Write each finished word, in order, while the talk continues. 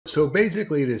So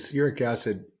basically, this uric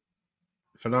acid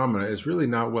phenomena is really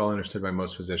not well understood by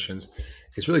most physicians.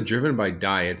 It's really driven by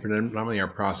diet, predominantly our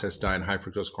processed diet and high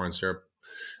fructose corn syrup,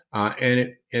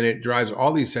 and it drives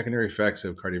all these secondary effects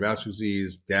of cardiovascular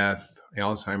disease, death,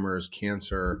 Alzheimer's,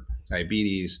 cancer,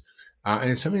 diabetes, and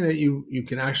it's something that you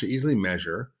can actually easily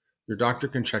measure. Your doctor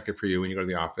can check it for you when you go to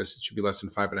the office. It should be less than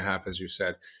 5.5, as you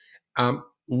said.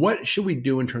 What should we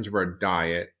do in terms of our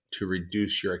diet to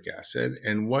reduce uric acid,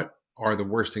 and what are the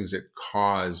worst things that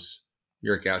cause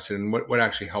uric acid, and what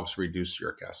actually helps reduce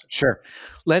uric acid? Sure.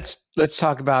 Let's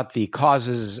talk about the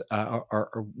causes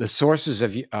or the sources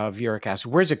of uric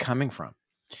acid. Where's it coming from?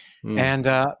 Mm.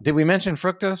 And did we mention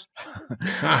fructose?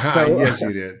 So Yes,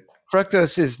 you did.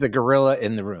 fructose is the gorilla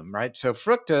in the room, right? So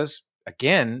fructose,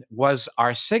 again, was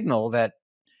our signal that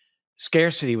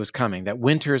scarcity was coming, that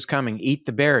winter is coming, eat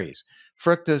the berries.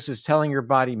 Fructose is telling your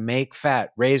body, make fat,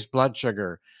 raise blood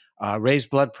sugar, raise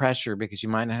blood pressure because you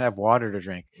might not have water to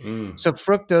drink. Mm. So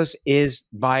fructose is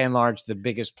by and large the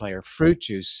biggest player. Fruit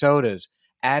juice, sodas,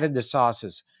 added to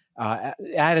sauces,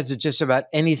 added to just about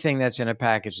anything that's in a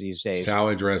package these days.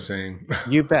 Salad dressing,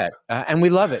 You bet. And we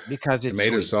love it because it's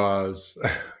tomato sweet. sauce,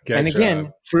 And again,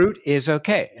 ketchup. fruit is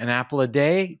okay. An apple a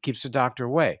day keeps the doctor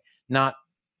away, not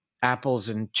apples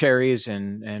and cherries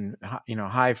and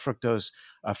high fructose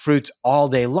fruits all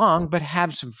day long, but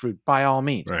have some fruit by all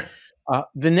means. Right.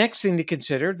 The next thing to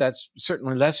consider that's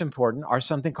certainly less important are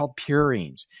something called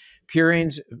purines.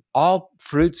 Purines, all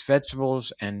fruits,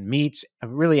 vegetables, and meats,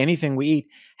 really anything we eat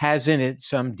has in it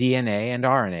some DNA and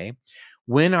RNA.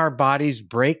 When our bodies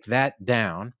break that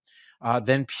down,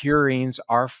 then purines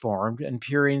are formed, and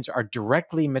purines are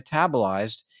directly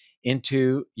metabolized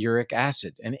into uric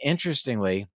acid. And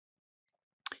interestingly,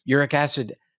 uric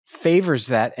acid favors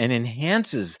that and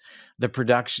enhances the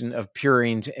production of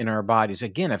purines in our bodies.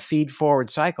 Again, a feed-forward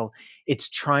cycle. It's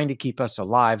trying to keep us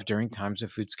alive during times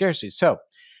of food scarcity. So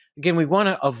again, we want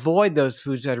to avoid those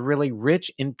foods that are really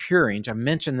rich in purines. I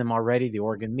mentioned them already, the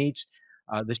organ meats,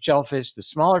 the shellfish, the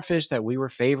smaller fish that we were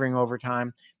favoring over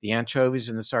time, the anchovies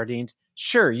and the sardines.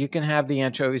 Sure, you can have the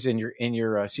anchovies in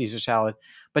your Caesar salad,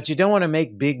 but you don't want to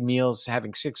make big meals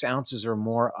having 6 ounces or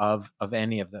more of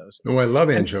any of those. Oh, I love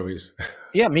And anchovies.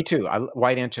 yeah, me too.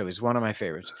 White anchovies, one of my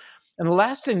favorites. And the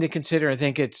last thing to consider, I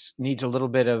think needs a little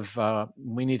bit of,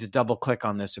 we need to double click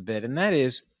on this a bit, and that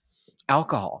is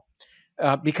alcohol.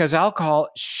 Because alcohol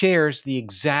shares the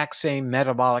exact same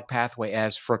metabolic pathway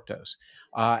as fructose.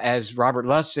 As Robert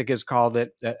Lustig has called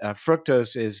it,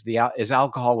 fructose is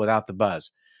alcohol without the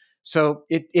buzz. So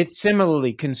it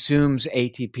similarly consumes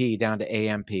ATP down to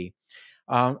AMP.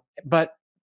 But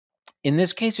in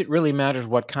this case, it really matters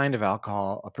what kind of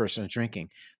alcohol a person is drinking.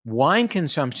 Wine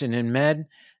consumption in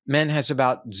men has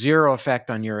about zero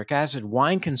effect on uric acid.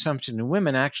 Wine consumption in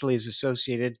women actually is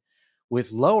associated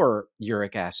with lower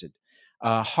uric acid.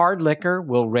 Hard liquor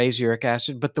will raise uric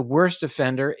acid, but the worst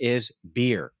offender is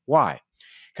beer. Why?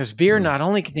 Because beer Mm. not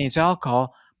only contains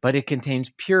alcohol, but it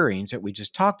contains purines that we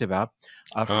just talked about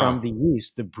from the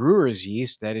yeast, the brewer's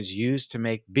yeast that is used to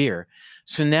make beer.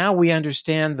 So now we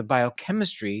understand the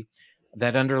biochemistry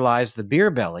that underlies the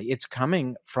beer belly. It's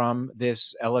coming from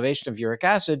this elevation of uric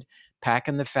acid,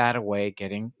 packing the fat away,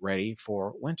 getting ready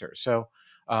for winter. So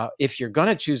if you're going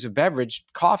to choose a beverage,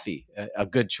 coffee, a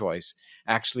good choice,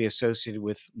 actually associated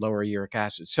with lower uric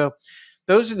acid. So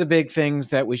those are the big things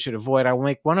that we should avoid. I will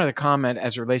make one other comment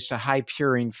as it relates to high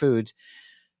purine foods.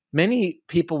 Many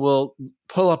people will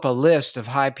pull up a list of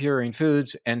high purine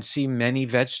foods and see many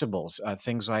vegetables,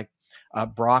 things like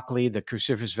broccoli, the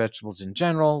cruciferous vegetables in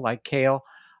general, like kale.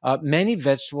 Many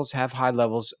vegetables have higher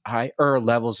levels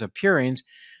of purines.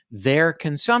 Their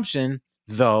consumption,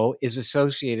 though, is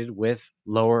associated with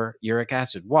lower uric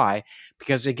acid. Why?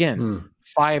 Because again,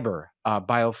 fiber,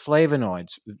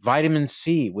 bioflavonoids, vitamin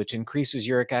C, which increases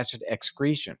uric acid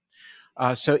excretion.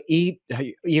 So eat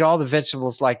all the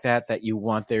vegetables like that you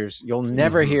want. You'll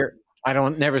never hear. I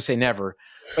don't never say never,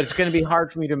 but it's going to be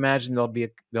hard for me to imagine there'll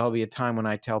be a time when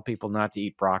I tell people not to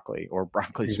eat broccoli or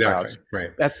broccoli Exactly. sprouts. Right.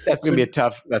 That's going to be a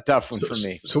tough one So, for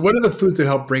me. so what are the foods that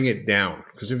help bring it down?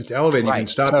 Because if it's elevated, you can Right.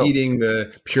 stop So eating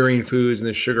the purine foods and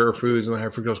the sugar foods and the high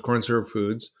fructose corn syrup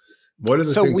foods. What are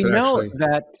the So things we that know actually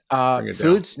that bring it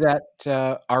down? foods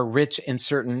that are rich in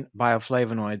certain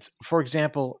bioflavonoids, for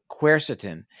example,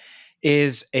 quercetin,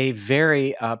 is a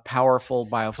very powerful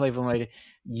bioflavonoid.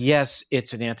 Yes,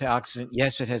 it's an antioxidant.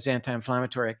 Yes, it has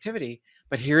anti-inflammatory activity.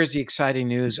 But here's the exciting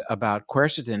news about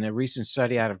quercetin. A recent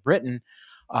study out of Britain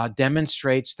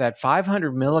demonstrates that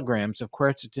 500 milligrams of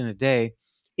quercetin a day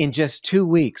in just 2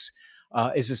 weeks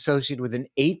is associated with an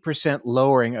 8%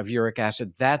 lowering of uric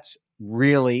acid. That's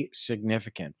really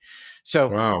significant. So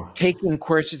Wow. taking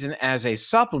quercetin as a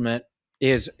supplement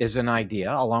is an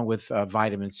idea, along with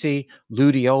vitamin C.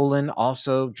 Luteolin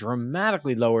also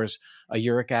dramatically lowers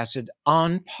uric acid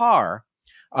on par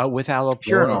with Oh,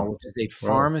 allopurinol, wow. which is a Wow.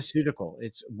 pharmaceutical.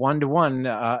 It's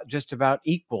 1-to-1, just about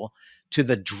equal to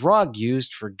the drug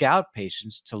used for gout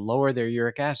patients to lower their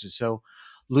uric acid. So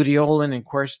luteolin and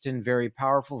quercetin, very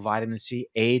powerful. Vitamin C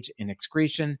aids in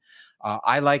excretion.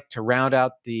 I like to round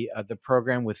out the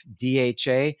program with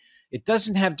DHA. It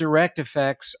doesn't have direct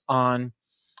effects on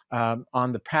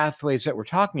the pathways that we're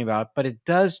talking about, but it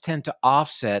does tend to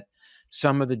offset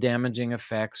some of the damaging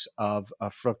effects of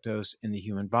fructose in the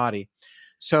human body.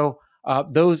 So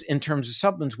those, in terms of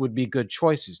supplements, would be good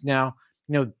choices. Now,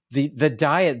 the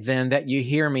diet then that you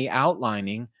hear me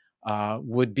outlining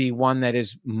would be one that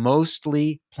is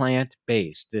mostly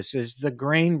plant-based. This is the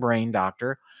grain brain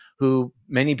doctor, who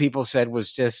many people said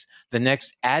was just the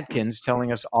next Atkins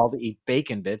telling us all to eat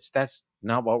bacon bits. That's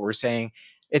not what we're saying.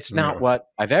 It's not Yeah. what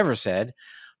I've ever said,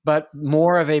 but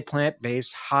more of a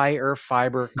plant-based, higher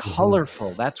fiber, Mhm.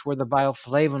 colorful. That's where the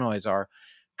bioflavonoids are.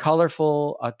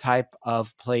 Colorful type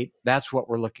of plate. That's what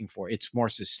we're looking for. It's more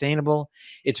sustainable.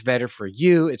 It's better for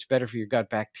you. It's better for your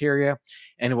gut bacteria,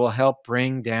 and it will help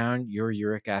bring down your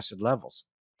uric acid levels.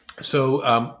 So,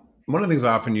 one of the things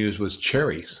I often use was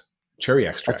cherry That's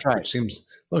extract, right. which seems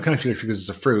a little contradictory because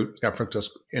it's a fruit, it's got fructose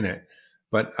in it.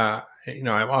 But,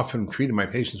 I've often treated my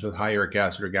patients with high uric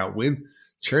acid or gout with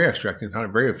cherry extract and found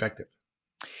it very effective.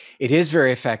 It is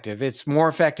very effective. It's more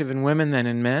effective in women than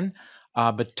in men.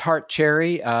 But tart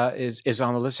cherry is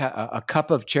on the list. A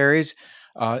cup of cherries,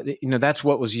 that's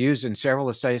what was used in several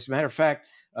of the studies. As a matter of fact,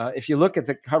 if you look at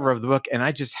the cover of the book, and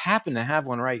I just happen to have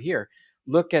one right here,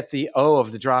 look at the O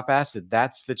of the drop acid.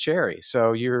 That's the cherry.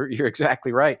 So you're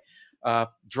exactly right.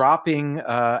 Dropping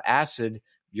acid,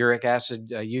 uric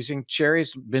acid, using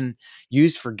cherries, been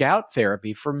used for gout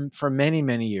therapy for many,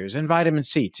 many years, and vitamin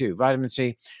C too. Vitamin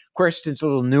C, quercetin's a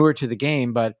little newer to the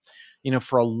game, but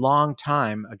for a long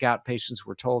time, gout patients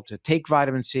were told to take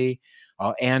vitamin C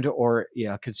and or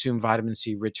consume vitamin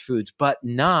C rich foods, but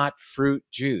not fruit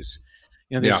juice.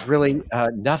 Yeah. There's really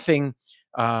nothing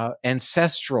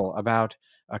ancestral about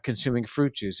consuming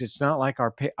fruit juice. It's not like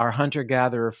our hunter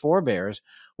gatherer forebears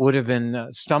would have been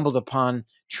stumbled upon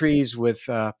trees with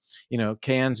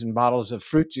cans and bottles of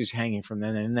fruit juice hanging from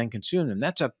them and then consume them.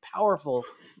 That's a powerful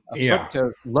Yeah.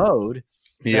 fructose load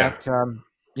Yeah.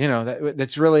 that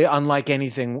that's really unlike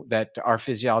anything that our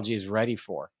physiology is ready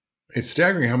for. It's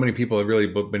staggering how many people have really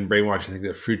been brainwashed to think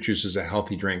that fruit juice is a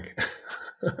healthy drink.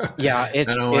 Yeah, And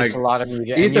I'm it's like, a lot of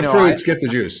media, eat and the fruit, skip the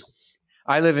juice.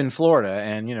 I live in Florida,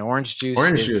 and orange juice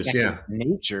Orange is juice, second yeah.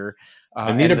 nature.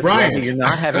 Anita And whether Bryant. you're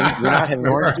not having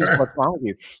orange juice, what's wrong with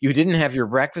you? You didn't have your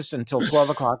breakfast until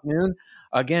 12 o'clock noon.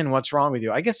 Again, what's wrong with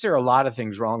you? I guess there are a lot of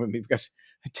things wrong with me because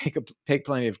I take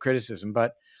plenty of criticism.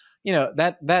 But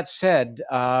that said,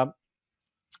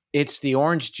 it's the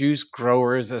Orange Juice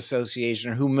Growers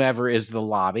Association, or whomever is the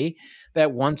lobby,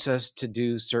 that wants us to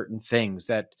do certain things.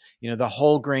 That, the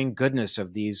whole grain goodness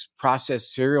of these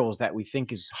processed cereals that we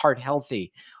think is heart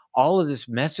healthy, all of this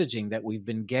messaging that we've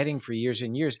been getting for years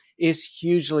and years is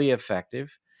hugely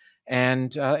effective.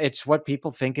 And it's what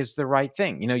people think is the right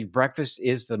thing. Breakfast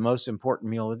is the most important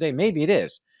meal of the day. Maybe it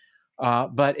is.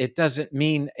 But it doesn't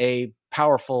mean a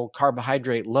powerful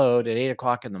carbohydrate load at 8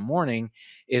 o'clock in the morning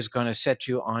is going to set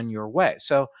you on your way.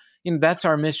 So, that's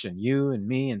our mission, you and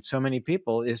me and so many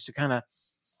people, is to kind of,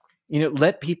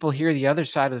 let people hear the other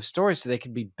side of the story so they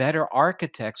can be better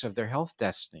architects of their health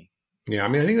destiny. Yeah, I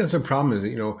mean, I think that's a problem is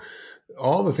that,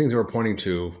 all the things that we're pointing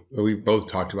to that we both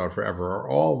talked about forever are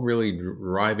all really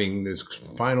driving this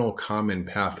final common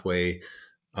pathway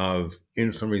of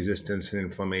insulin resistance and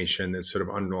inflammation that's sort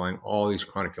of underlying all these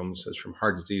chronic illnesses, from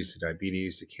heart disease to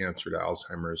diabetes to cancer to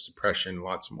Alzheimer's, depression,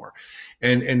 lots more.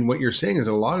 And what you're saying is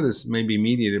a lot of this may be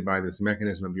mediated by this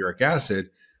mechanism of uric acid,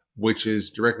 which is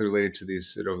directly related to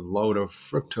this sort of load of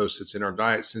fructose that's in our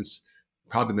diet since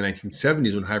probably the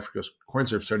 1970s, when high fructose corn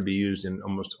syrup started to be used in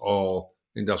almost all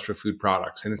industrial food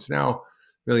products. And it's now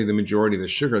really the majority of the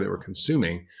sugar that we're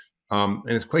consuming. And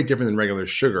it's quite different than regular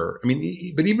sugar. I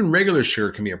mean, but even regular sugar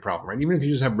can be a problem, right? Even if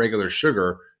you just have regular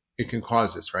sugar, it can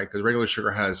cause this, right? Because regular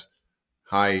sugar has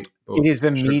high It both is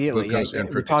immediately, glucose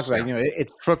and we talked fructose. about, Yeah.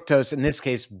 it's fructose, in this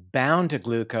case, bound to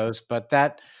glucose, but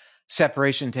that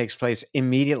separation takes place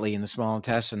immediately in the small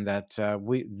intestine that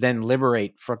we then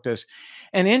liberate fructose.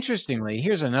 And interestingly,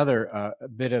 here's another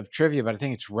bit of trivia, but I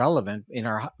think it's relevant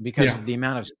because Yeah. of the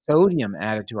amount of sodium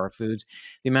added to our foods,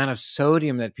 the amount of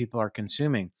sodium that people are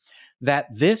consuming, that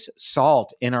this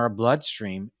salt in our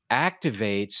bloodstream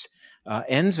activates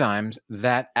enzymes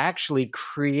that actually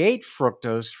create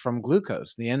fructose from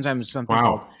glucose. The enzyme is something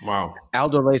called Wow. Wow.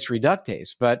 aldolase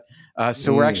reductase. But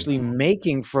so we're Mm. actually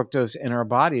making fructose in our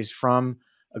bodies from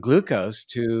glucose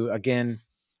to, again,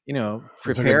 It's like a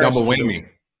prepare us double for the. whammy.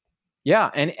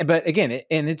 Yeah, but again,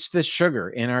 and it's the sugar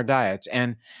in our diets.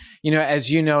 And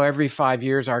as you know, every 5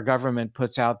 years our government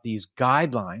puts out these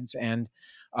guidelines, and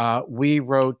we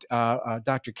wrote.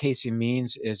 Dr. Casey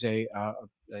Means is an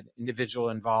individual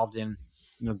involved in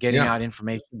getting Yeah. out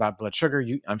information about blood sugar.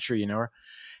 I'm sure you know her.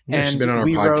 Yeah. She's And been on our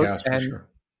we wrote podcast for and sure.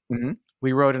 Mhm.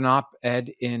 We wrote an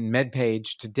op-ed in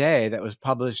MedPage today that was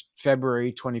published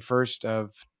February 21st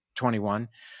of 21.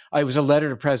 It was a letter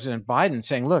to President Biden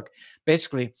saying, look,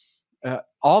 basically,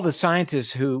 all the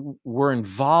scientists who were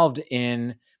involved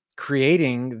in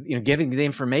creating, giving the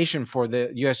information for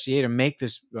the USDA to make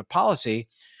this policy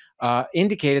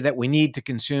indicated that we need to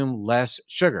consume less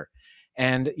sugar.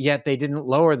 And yet they didn't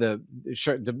lower the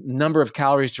number of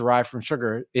calories derived from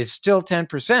sugar is still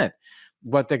 10%,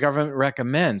 what the government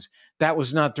recommends. That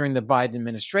was not during the Biden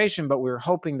administration, but we were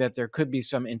hoping that there could be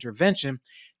some intervention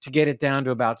to get it down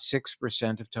to about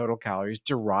 6% of total calories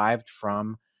derived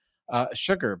from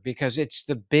sugar, because it's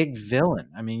the big villain.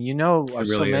 I mean, It so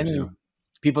really is. Yeah. many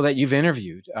people that you've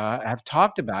interviewed have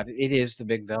talked about it. It is the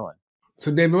big villain.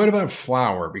 So, David, what about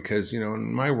flour? Because,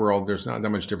 in my world, there's not that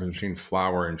much difference between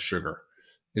flour and sugar.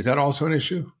 Is that also an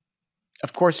issue?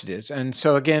 Of course it is. And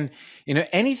so again,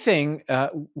 anything,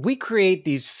 we create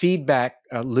these feedback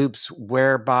loops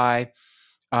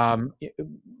um,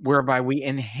 whereby we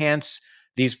enhance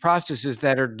these processes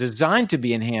that are designed to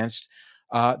be enhanced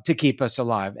to keep us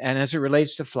alive. And as it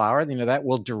relates to flour, that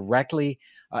will directly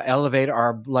elevate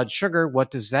our blood sugar.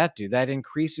 What does that do? That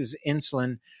increases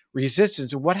insulin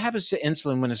resistance. And what happens to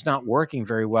insulin when it's not working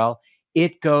very well?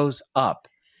 It goes up.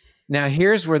 Now,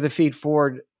 here's where the feed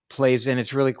forward plays in.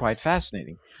 It's really quite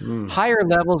fascinating. Mm. Higher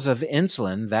levels of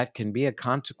insulin, that can be a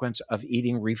consequence of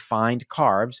eating refined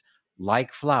carbs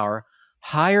like flour.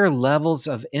 Higher levels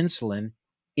of insulin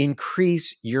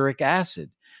increase uric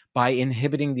acid by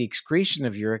inhibiting the excretion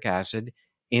of uric acid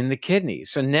in the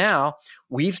kidneys. So now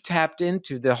we've tapped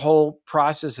into the whole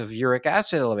process of uric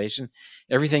acid elevation,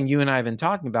 everything you and I have been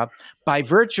talking about, by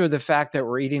virtue of the fact that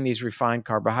we're eating these refined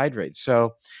carbohydrates.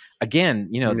 So again,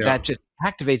 Yeah. that just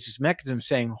activates this mechanism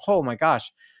saying, oh my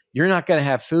gosh, you're not going to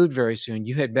have food very soon.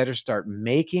 You had better start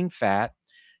making fat.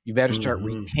 You better start Hmm.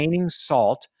 retaining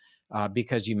salt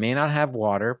because you may not have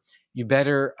water. You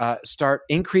better start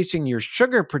increasing your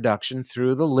sugar production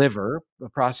through the liver, a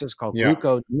process called Yeah.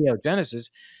 gluconeogenesis,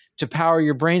 to power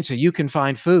your brain so you can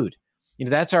find food.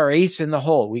 That's our ace in the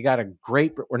hole.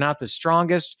 We're not the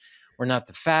strongest, we're not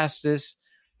the fastest,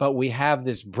 but we have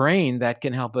this brain that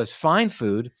can help us find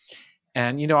food.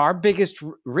 And, our biggest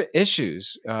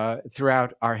issues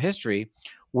throughout our history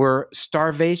were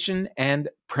starvation and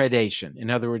predation. In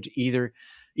other words, either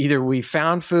we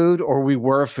found food or we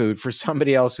were food for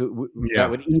somebody else that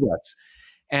would eat us.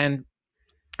 And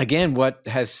again, what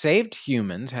has saved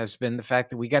humans has been the fact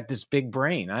that we got this big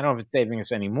brain. I don't know if it's saving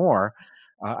us anymore,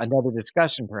 another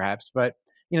discussion perhaps, but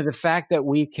the fact that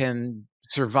we can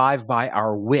survive by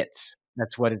our wits.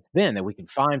 That's what it's been, that we can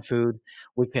find food.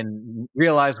 We can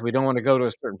realize we don't want to go to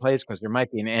a certain place because there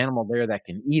might be an animal there that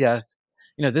can eat us.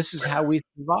 This is how we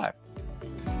survive.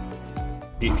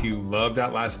 If you love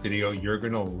that last video, you're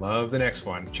going to love the next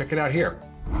one. Check it out here.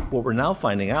 What we're now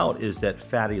finding out is that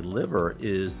fatty liver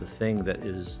is the thing that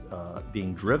is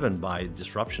being driven by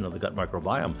disruption of the gut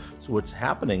microbiome. So what's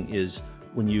happening is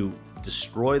when you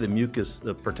destroy the mucus,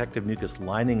 the protective mucus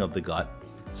lining of the gut,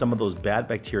 some of those bad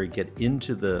bacteria get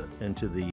into the